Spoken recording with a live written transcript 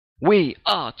We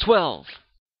are 12.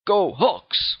 Go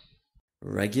Hawks!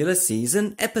 Regular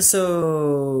season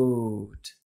episode.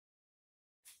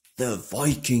 The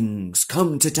Vikings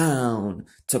come to town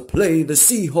to play the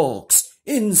Seahawks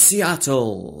in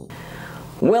Seattle.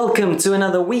 Welcome to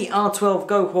another We Are 12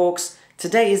 Go Hawks.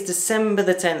 Today is December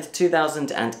the 10th,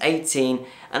 2018,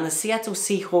 and the Seattle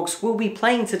Seahawks will be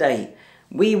playing today.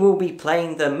 We will be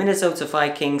playing the Minnesota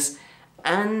Vikings,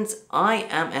 and I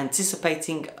am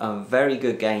anticipating a very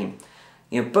good game.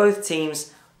 You know, both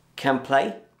teams can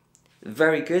play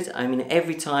very good. I mean,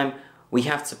 every time we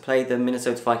have to play the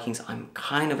Minnesota Vikings, I'm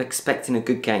kind of expecting a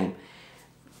good game.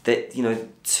 That, you know,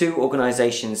 two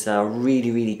organizations that are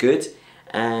really good,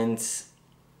 and as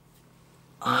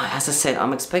I said,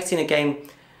 I'm expecting a game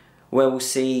where we'll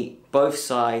see both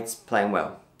sides playing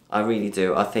well. I really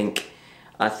do. I think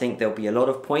there'll be a lot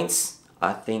of points.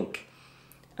 I think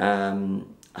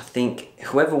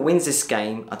whoever wins this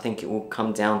game, I think it will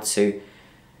come down to,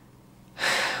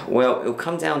 well, it'll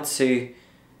come down to,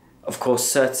 of course,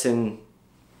 certain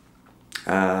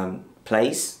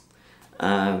plays.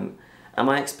 Am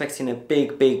I expecting a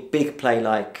big play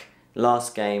like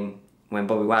last game when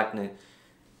Bobby Wagner,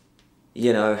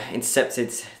 you know,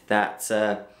 intercepted that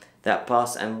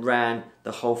pass and ran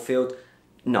the whole field?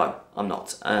 No, I'm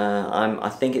not. I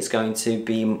think it's going to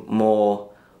be more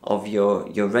of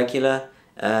your regular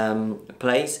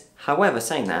plays. However,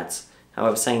 saying that,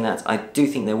 I do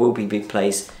think there will be big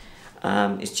plays.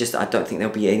 It's just I don't think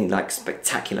there'll be any like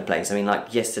spectacular plays. I mean,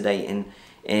 like yesterday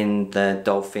in the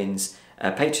Dolphins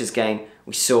Patriots game,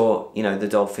 we saw, you know, the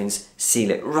Dolphins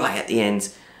seal it right at the end,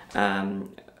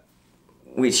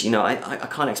 which, you know, I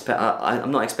can't expect.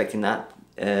 I'm not expecting that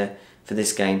for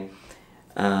this game.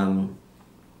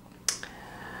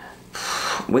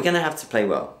 We're going to have to play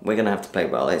well.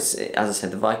 It's, as I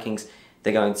said, the Vikings,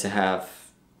 they're going to have,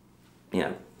 you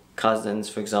know, Cousins,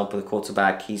 for example, the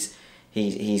quarterback. He's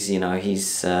really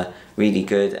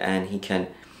good, and he can,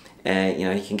 you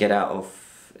know, he can get out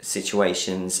of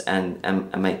situations and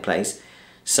make plays.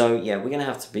 So yeah, we're going to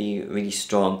have to be really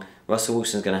strong. Russell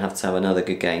Wilson's going to have another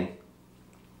good game,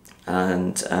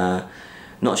 and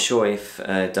not sure if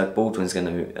Doug Baldwin's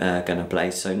going to play.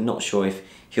 So not sure if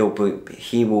he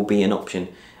will be an option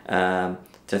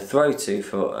to throw to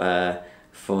for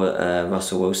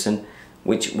Russell Wilson,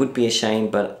 which would be a shame.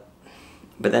 But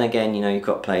then again, you know, you've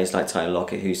got players like Tyler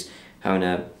Lockett, who's having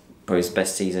probably his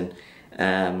best season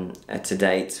to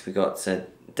date. We've got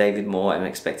David Moore. I'm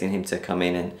expecting him to come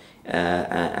in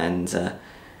and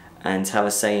have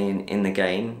a say in the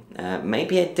game.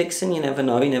 Maybe Ed Dixon. You never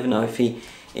know. You never know if he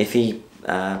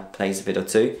plays a bit or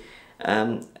two.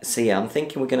 So yeah, I'm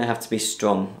thinking we're going to have to be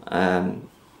strong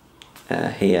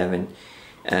here, and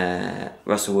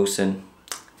Russell Wilson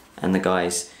and the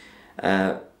guys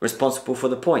responsible for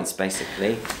the points,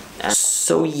 basically.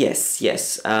 So yes,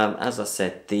 as I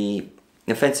said, the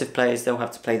offensive players, they'll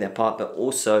have to play their part, but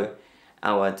also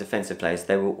our defensive players,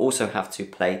 they will also have to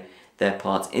play their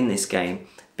part in this game,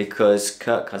 because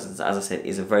Kirk Cousins, as I said,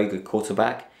 is a very good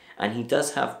quarterback, and he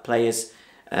does have players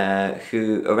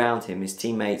who around him, his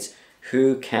teammates,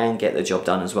 who can get the job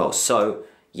done as well. So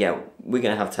yeah, we're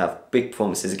going to have big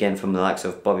performances again from the likes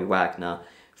of Bobby Wagner,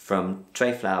 from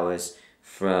Trey Flowers,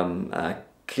 from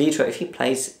Kalitro. If he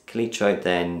plays Kalitro,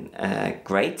 then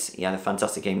great. He had a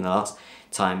fantastic game in the last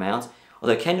time out.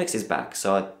 Although Kendricks is back,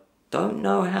 so I don't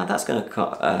know how that's going to,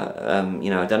 you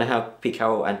know, I don't know how Pete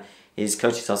Carroll and his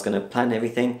coaching staff is going to plan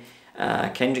everything.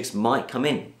 Kendricks might come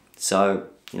in, so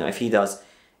you know, if he does,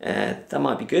 that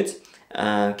might be good.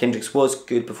 Kendricks was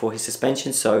good before his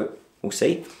suspension, so we'll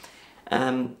see.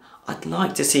 I'd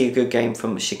like to see a good game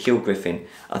from Shaquille Griffin.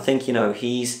 I think, you know,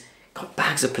 he's got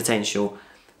bags of potential,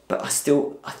 but I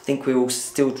think we're all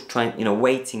still trying, you know,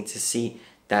 waiting to see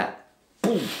that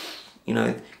boom, you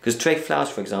know, because Trey Flowers,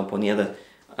 for example, and the other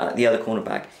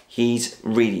cornerback, he's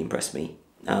really impressed me,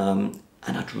 and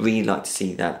I'd really like to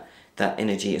see that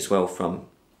energy as well from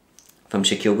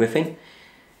Shaquille Griffin.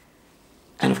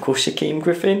 And of course, Shaquem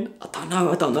Griffin, I don't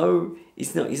know.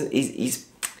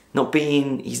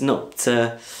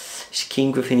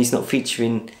 Shaquem Griffin, he's not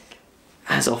featuring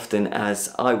as often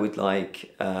as I would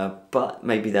like, but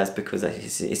maybe that's because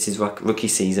it's his rookie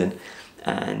season,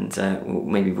 and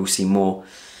maybe we'll see more,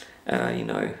 you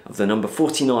know, of the number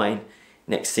 49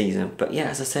 next season. But yeah,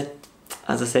 as I said,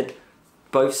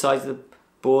 both sides of the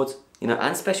board, you know,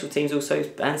 and special teams will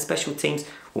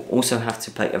also have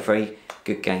to play a very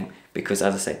good game, because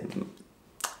as I said,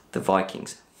 the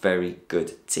Vikings, very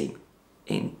good team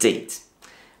indeed.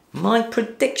 My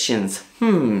predictions,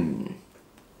 the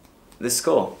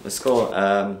score.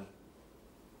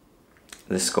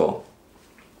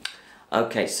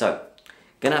 Okay, so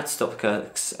Gonna have to stop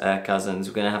Kirk's Cousins.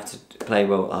 We're gonna have to play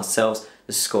well ourselves.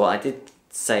 The score, I did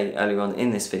say earlier on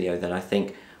in this video that I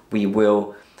think we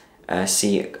will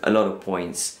see a lot of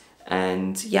points.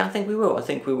 And yeah, I think we will. I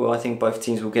think both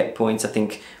teams will get points. I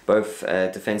think both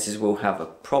defenses will have a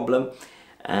problem.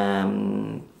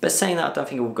 But saying that, I don't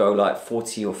think it will go like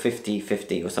 40 or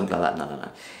 50-50 or something like that.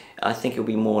 No. I think it'll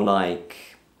be more like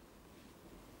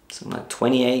something like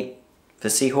 28 for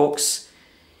Seahawks.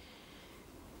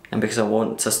 And because I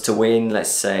want us to win,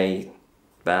 let's say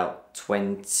about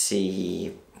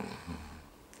 24,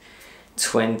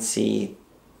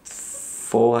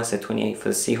 I said 28 for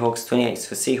the Seahawks, 28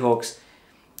 for Seahawks,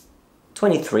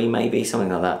 23 maybe, something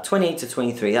like that, 28 to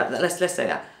 23, let's say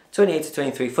that, 28 to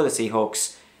 23 for the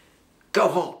Seahawks. Go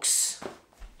Hawks!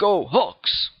 Go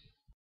Hawks!